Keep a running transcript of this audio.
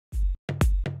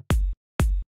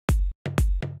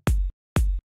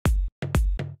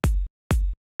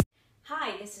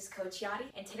Hi, this is Coach Yadi,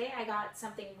 and today I got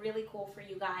something really cool for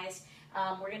you guys.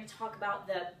 We're going to talk about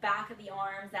the back of the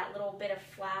arms, that little bit of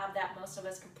flab that most of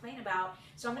us complain about.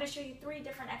 So I'm going to show you 3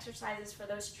 different exercises for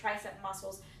those tricep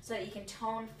muscles so that you can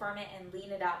tone, firm it, and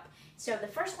lean it up. So the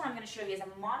first one I'm going to show you is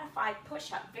a modified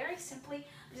push-up. Very simply,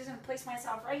 I'm just going to place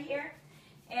myself right here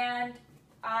and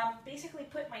basically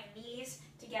put my knees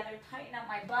together, tighten up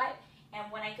my butt, and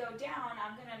when I go down,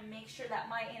 I'm going to make sure that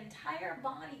my entire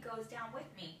body goes down with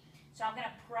me. So I'm going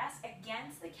to press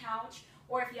against the couch,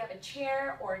 or if you have a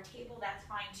chair or a table, that's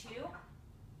fine too.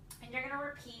 And you're going to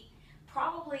repeat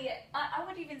probably, I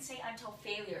would even say until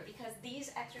failure, because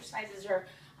these exercises are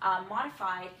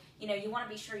modified. You know, you want to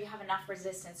be sure you have enough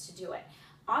resistance to do it.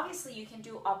 Obviously, you can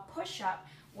do a push-up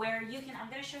where you can, I'm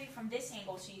going to show you from this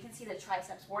angle so you can see the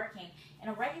triceps working. In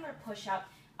a regular push-up,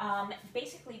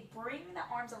 basically bring the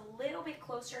arms a little bit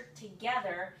closer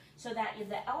together so that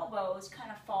the elbows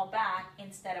kind of fall back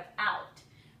instead of out,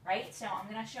 right? So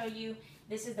I'm going to show you,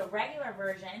 this is the regular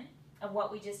version of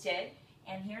what we just did,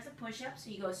 and here's a push-up, so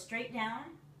you go straight down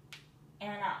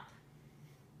and up.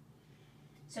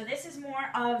 So this is more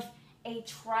of a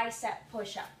tricep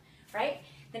push-up, right?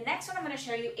 The next one I'm going to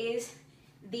show you is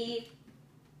the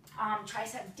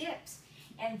tricep dips,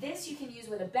 and this you can use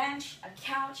with a bench, a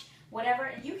couch,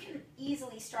 whatever. You can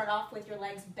easily start off with your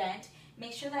legs bent.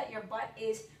 Make sure that your butt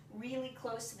is really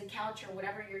close to the couch or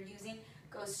whatever you're using.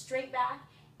 Go straight back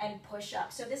and push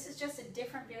up. So this is just a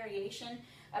different variation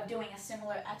of doing a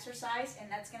similar exercise, and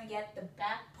that's going to get the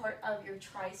back part of your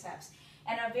triceps.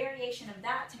 And a variation of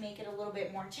that, to make it a little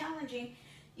bit more challenging,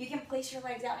 you can place your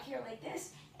legs out here like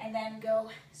this and then go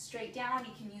straight down.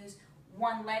 You can use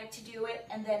one leg to do it,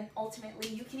 and then ultimately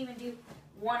you can even do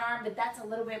one arm, but that's a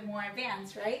little bit more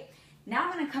advanced, right? Now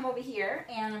I'm going to come over here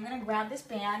and I'm going to grab this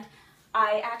band.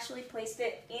 I actually placed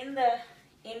it in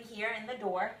here in the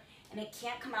door, and it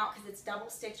can't come out because it's double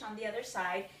stitched on the other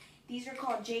side. These are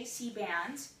called JC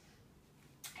bands,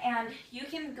 and you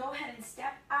can go ahead and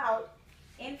step out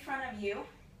in front of you,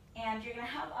 and you're going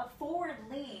to have a forward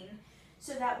lean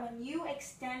so that when you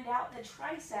extend out the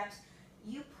triceps,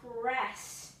 you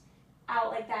press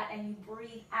out like that and you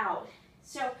breathe out.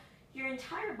 So your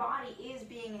entire body is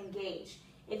being engaged.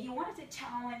 If you wanted to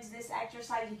challenge this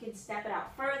exercise, you can step it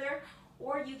out further,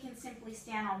 or you can simply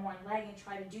stand on one leg and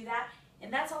try to do that.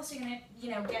 And that's also going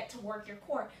to, get to work your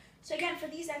core. So again, for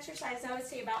these exercises, I would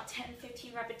say about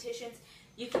 10-15 repetitions.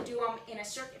 You can do them in a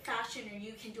circuit fashion, or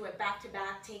you can do it back to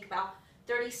back. Take about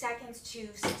 30 seconds to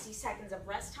 60 seconds of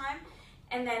rest time.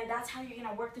 And then that's how you're going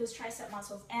to work those tricep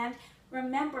muscles. And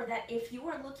remember that if you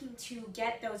are looking to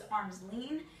get those arms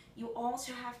lean, you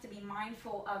also have to be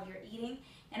mindful of your eating.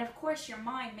 And of course, your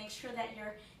mind, make sure that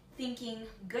you're thinking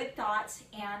good thoughts,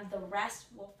 and the rest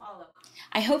will follow.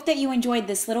 I hope that you enjoyed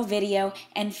this little video,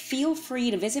 and feel free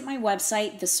to visit my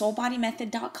website,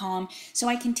 thesoulbodymethod.com, so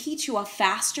I can teach you a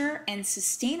faster and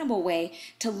sustainable way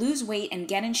to lose weight and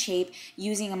get in shape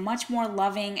using a much more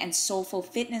loving and soulful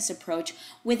fitness approach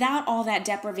without all that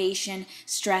deprivation,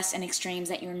 stress, and extremes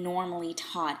that you're normally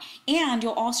taught. And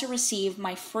you'll also receive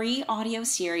my free audio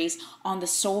series on the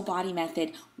Soul Body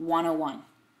Method 101.